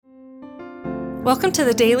Welcome to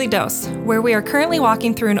the Daily Dose, where we are currently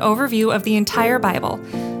walking through an overview of the entire Bible.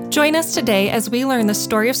 Join us today as we learn the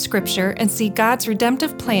story of Scripture and see God's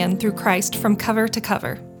redemptive plan through Christ from cover to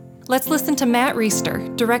cover. Let's listen to Matt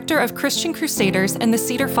Reisetter, Director of Christian Crusaders and the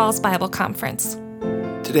Cedar Falls Bible Conference.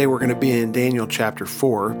 Today we're going to be in Daniel chapter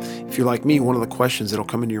 4. If you're like me, one of the questions that will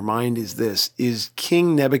come into your mind is this: is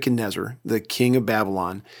King Nebuchadnezzar, the king of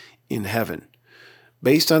Babylon, in heaven?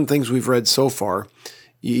 Based on things we've read so far,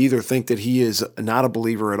 you either think that he is not a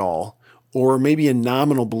believer at all, or maybe a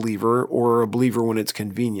nominal believer, or a believer when it's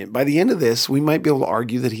convenient. By the end of this, we might be able to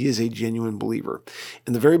argue that he is a genuine believer.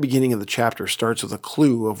 And the very beginning of the chapter starts with a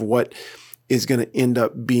clue of what is going to end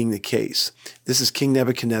up being the case. This is King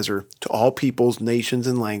Nebuchadnezzar: to all peoples, nations,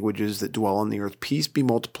 and languages that dwell on the earth, peace be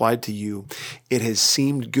multiplied to you. It has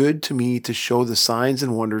seemed good to me to show the signs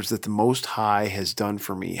and wonders that the Most High has done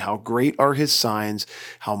for me. How great are his signs,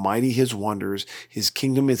 how mighty his wonders. His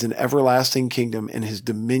kingdom is an everlasting kingdom, and his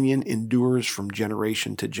dominion endures from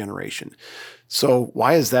generation to generation. So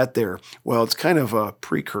why is that there? Well, it's kind of a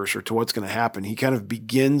precursor to what's going to happen. He kind of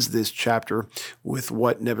begins this chapter with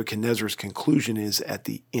what Nebuchadnezzar's conclusion is at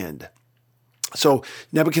the end. So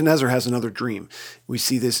Nebuchadnezzar has another dream. We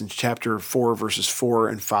see this in chapter 4, verses 4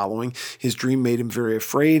 and following. His dream made him very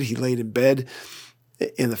afraid. He laid in bed,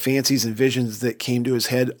 and the fancies and visions that came to his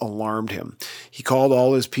head alarmed him. He called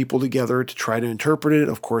all his people together to try to interpret it.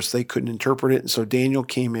 Of course, they couldn't interpret it, and so Daniel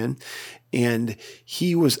came in, and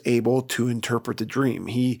he was able to interpret the dream.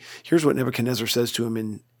 Here's what Nebuchadnezzar says to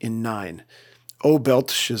him in 9. O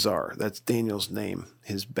Belteshazzar, that's Daniel's name,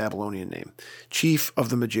 his Babylonian name, chief of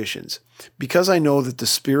the magicians, because I know that the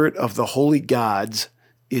spirit of the holy gods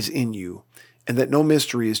is in you, and that no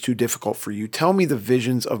mystery is too difficult for you, tell me the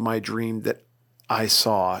visions of my dream that I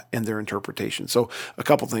saw and their interpretation. So a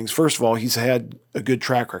couple things. First of all, he's had a good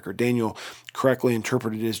track record. Daniel correctly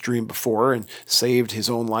interpreted his dream before and saved his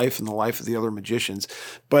own life and the life of the other magicians.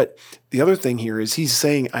 But the other thing here is he's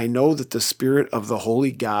saying, I know that the spirit of the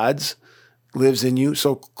holy gods lives in you.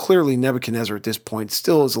 So clearly Nebuchadnezzar at this point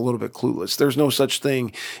still is a little bit clueless. There's no such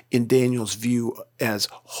thing in Daniel's view as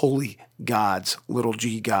holy gods, little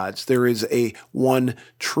g gods. There is a one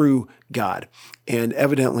true God. And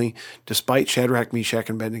evidently, despite Shadrach, Meshach,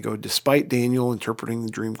 and Abednego, despite Daniel interpreting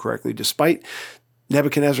the dream correctly, despite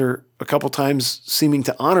Nebuchadnezzar a couple times seeming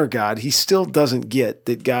to honor God, he still doesn't get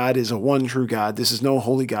that God is a one true God. This is no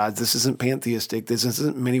holy gods. This isn't pantheistic. This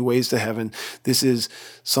isn't many ways to heaven. This is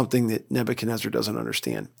something that Nebuchadnezzar doesn't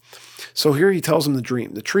understand. So here he tells him the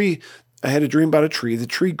dream. I had a dream about a tree. The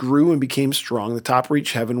tree grew and became strong. The top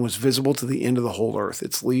reached heaven, was visible to the end of the whole earth.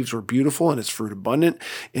 Its leaves were beautiful and its fruit abundant,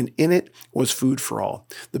 and in it was food for all.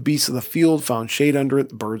 The beasts of the field found shade under it.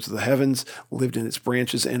 The birds of the heavens lived in its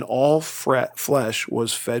branches, and all flesh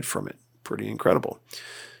was fed from it. Pretty incredible.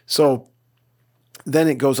 So then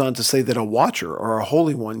it goes on to say that a watcher or a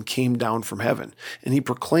holy one came down from heaven, and he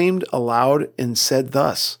proclaimed aloud and said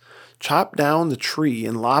thus: chop down the tree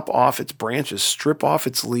and lop off its branches, strip off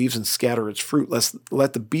its leaves and scatter its fruit.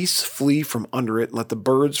 Let the beasts flee from under it, let the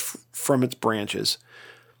birds from its branches,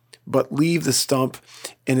 but leave the stump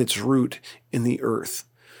and its root in the earth.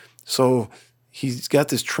 So he's got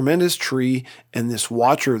this tremendous tree, and this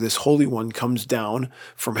watcher, this holy one, comes down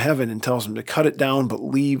from heaven and tells him to cut it down, but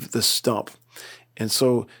leave the stump. And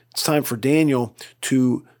so it's time for Daniel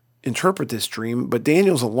to interpret this dream, but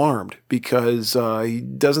Daniel's alarmed because he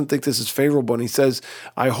doesn't think this is favorable, and he says,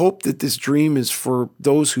 I hope that this dream is for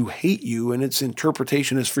those who hate you and its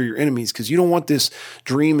interpretation is for your enemies, because you don't want this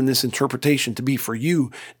dream and this interpretation to be for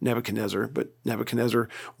you, Nebuchadnezzar. But Nebuchadnezzar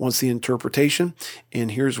wants the interpretation,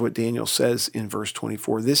 and here's what Daniel says in verse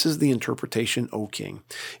 24. This is the interpretation, O king.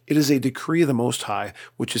 It is a decree of the Most High,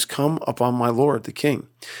 which has come upon my lord the king,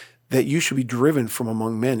 that you shall be driven from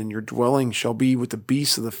among men, and your dwelling shall be with the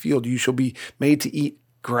beasts of the field. You shall be made to eat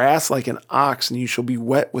grass like an ox, and you shall be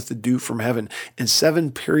wet with the dew from heaven. And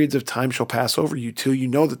 7 periods of time shall pass over you, till you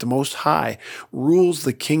know that the Most High rules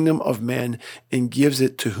the kingdom of men and gives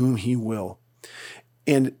it to whom he will.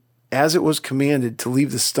 And as it was commanded to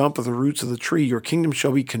leave the stump of the roots of the tree, your kingdom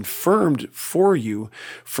shall be confirmed for you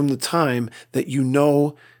from the time that you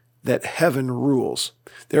know that heaven rules.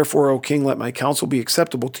 Therefore, O king, let my counsel be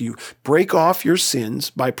acceptable to you. Break off your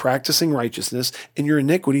sins by practicing righteousness, and your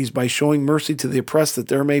iniquities by showing mercy to the oppressed, that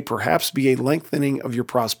there may perhaps be a lengthening of your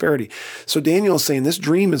prosperity. So Daniel is saying this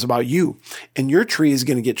dream is about you, and your tree is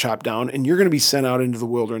going to get chopped down, and you're going to be sent out into the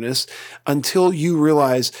wilderness until you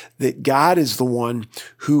realize that God is the one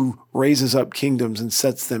who raises up kingdoms and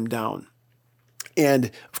sets them down.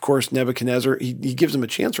 And of course, Nebuchadnezzar, he gives him a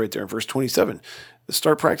chance right there in verse 27.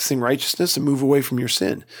 Start practicing righteousness and move away from your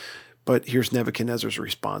sin. But here's Nebuchadnezzar's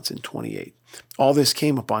response in 28. All this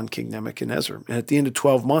came upon King Nebuchadnezzar. And at the end of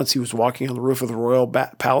 12 months, he was walking on the roof of the royal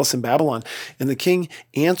palace in Babylon. And the king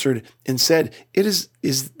answered and said,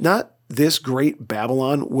 is not this great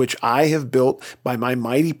Babylon, which I have built by my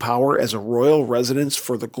mighty power as a royal residence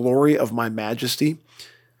for the glory of my majesty?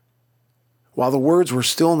 While the words were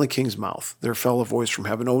still in the king's mouth, there fell a voice from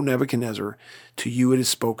heaven, O Nebuchadnezzar, to you it is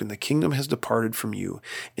spoken, the kingdom has departed from you,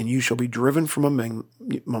 and you shall be driven from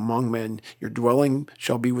among men. Your dwelling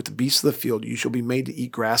shall be with the beasts of the field. You shall be made to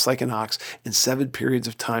eat grass like an ox, and 7 periods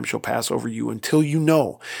of time shall pass over you until you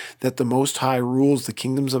know that the Most High rules the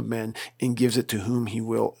kingdoms of men and gives it to whom he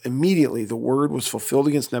will. Immediately the word was fulfilled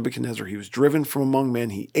against Nebuchadnezzar. He was driven from among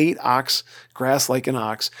men. He ate grass like an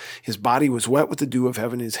ox. His body was wet with the dew of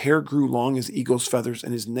heaven. His hair grew long as eagle's feathers,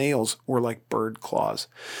 and his nails were like bird claws.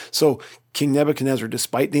 So King Nebuchadnezzar,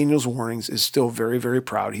 despite Daniel's warnings, is still very, very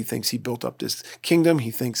proud. He thinks he built up this kingdom. He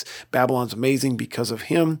thinks Babylon's amazing because of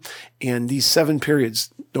him. And these 7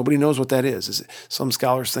 periods, nobody knows what that is. Some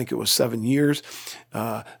scholars think it was 7 years.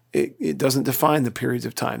 It doesn't define the periods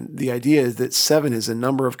of time. The idea is that 7 is a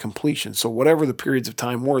number of completion. So whatever the periods of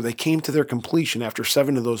time were, they came to their completion after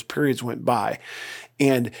 7 of those periods went by.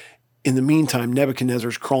 And in the meantime,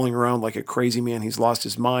 Nebuchadnezzar's crawling around like a crazy man. He's lost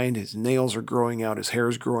his mind. His nails are growing out. His hair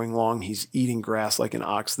is growing long. He's eating grass like an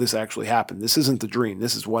ox. This actually happened. This isn't the dream.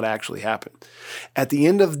 This is what actually happened. At the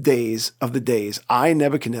end of the days, I,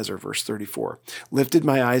 Nebuchadnezzar, verse 34, lifted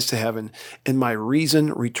my eyes to heaven, and my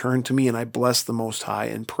reason returned to me, and I blessed the Most High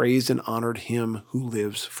and praised and honored him who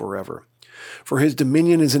lives forever. For his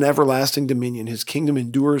dominion is an everlasting dominion. His kingdom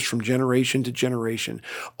endures from generation to generation.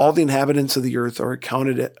 All the inhabitants of the earth are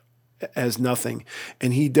accounted as nothing,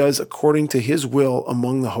 and he does according to his will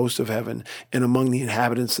among the hosts of heaven and among the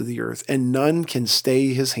inhabitants of the earth, and none can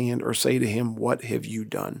stay his hand or say to him, what have you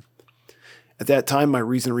done? At that time my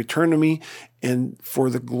reason returned to me, and for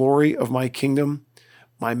the glory of my kingdom,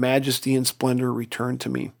 my majesty and splendor returned to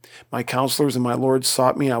me. My counselors and my lords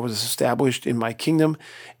sought me. I was established in my kingdom,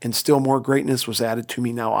 and still more greatness was added to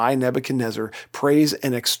me. Now I, Nebuchadnezzar, praise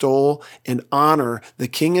and extol and honor the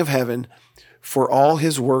King of heaven, for all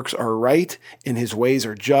his works are right, and his ways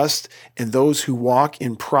are just, and those who walk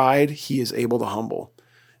in pride he is able to humble.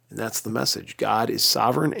 And that's the message. God is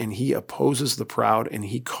sovereign, and he opposes the proud, and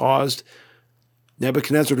he caused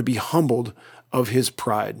Nebuchadnezzar to be humbled of his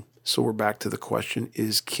pride. So we're back to the question,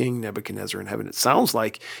 is King Nebuchadnezzar in heaven? It sounds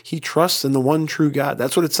like he trusts in the one true God.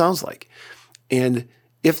 That's what it sounds like. And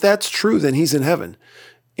if that's true, then he's in heaven.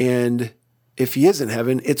 And if he is in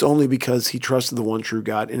heaven, it's only because he trusted the one true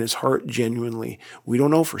God in his heart genuinely. We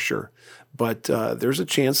don't know for sure, but there's a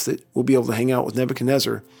chance that we'll be able to hang out with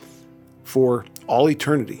Nebuchadnezzar for all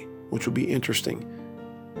eternity, which will be interesting,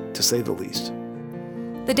 to say the least.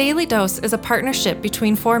 The Daily Dose is a partnership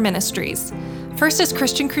between 4 ministries. First is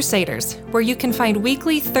Christian Crusaders, where you can find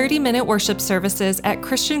weekly 30-minute worship services at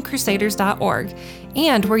christiancrusaders.org,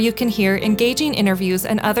 and where you can hear engaging interviews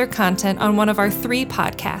and other content on one of our 3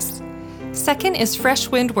 podcasts. Second is Fresh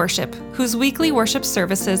Wind Worship, whose weekly worship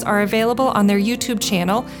services are available on their YouTube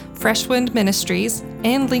channel, Fresh Wind Ministries,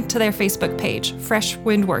 and linked to their Facebook page, Fresh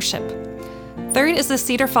Wind Worship. Third is the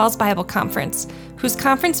Cedar Falls Bible Conference, whose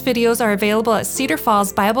conference videos are available at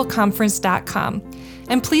cedarfallsbibleconference.com.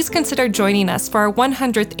 And please consider joining us for our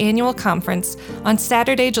 100th annual conference on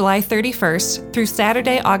Saturday, July 31st through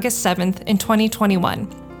Saturday, August 7th in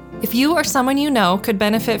 2021. If you or someone you know could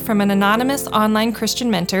benefit from an anonymous online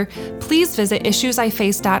Christian mentor, please visit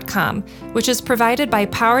issuesiface.com, which is provided by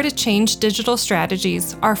Power to Change Digital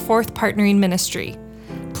Strategies, our 4th partnering ministry.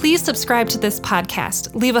 Please subscribe to this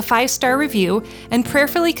podcast, leave a 5-star review, and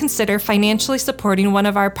prayerfully consider financially supporting one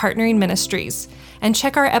of our partnering ministries. And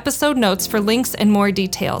check our episode notes for links and more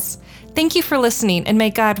details. Thank you for listening, and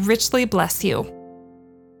may God richly bless you.